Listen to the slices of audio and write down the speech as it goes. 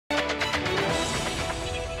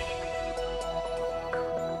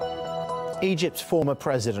Egypt's former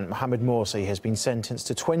president, Mohamed Morsi, has been sentenced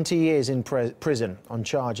to 20 years in prison on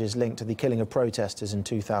charges linked to the killing of protesters in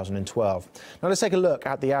 2012. Now let's take a look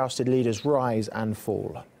at the ousted leader's rise and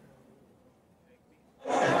fall.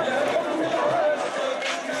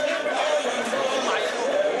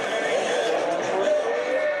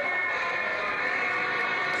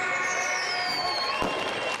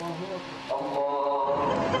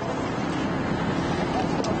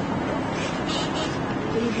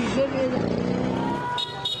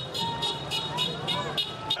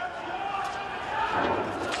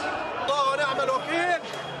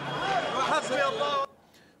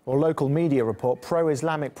 Well, local media report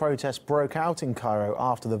pro-Islamic protests broke out in Cairo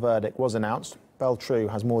after the verdict was announced. Beltrue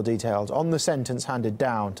has more details on the sentence handed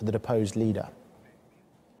down to the deposed leader.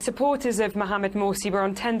 Supporters of Mohamed Morsi were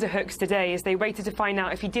on tenterhooks today as they waited to find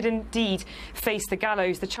out if he did indeed face the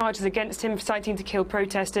gallows. The charges against him, citing to kill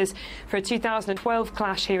protesters for a 2012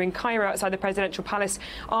 clash here in Cairo outside the presidential palace,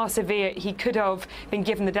 are severe. He could have been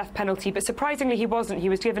given the death penalty, but surprisingly he wasn't. He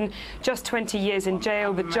was given just 20 years in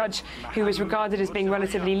jail. The judge, who was regarded as being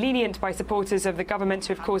relatively lenient by supporters of the government,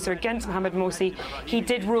 who of course are against Mohamed Morsi, he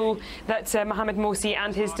did rule that Mohamed Morsi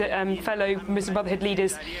and his fellow Muslim Brotherhood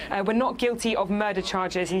leaders were not guilty of murder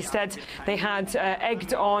charges. Instead, they had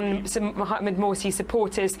egged on some Mohamed Morsi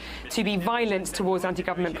supporters to be violent towards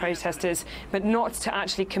anti-government protesters, but not to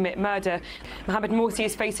actually commit murder. Mohamed Morsi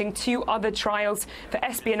is facing 2 other trials for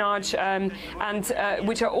espionage,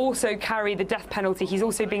 which are also carry the death penalty. He's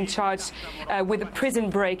also being charged with a prison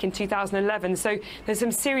break in 2011. So there's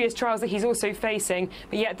some serious trials that he's also facing,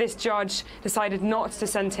 but yet this judge decided not to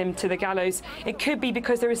send him to the gallows. It could be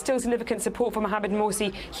because there is still significant support for Mohamed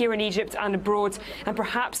Morsi here in Egypt and abroad, and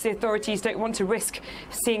perhaps the authorities don't want to risk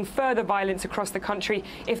seeing further violence across the country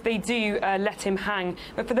if they do let him hang.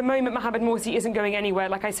 But for the moment, Mohamed Morsi isn't going anywhere.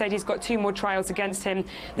 Like I said, he's got 2 more trials against him.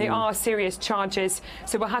 They are serious charges,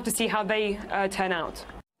 so we'll have to see how they turn out.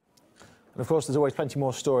 And of course, there's always plenty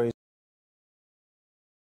more stories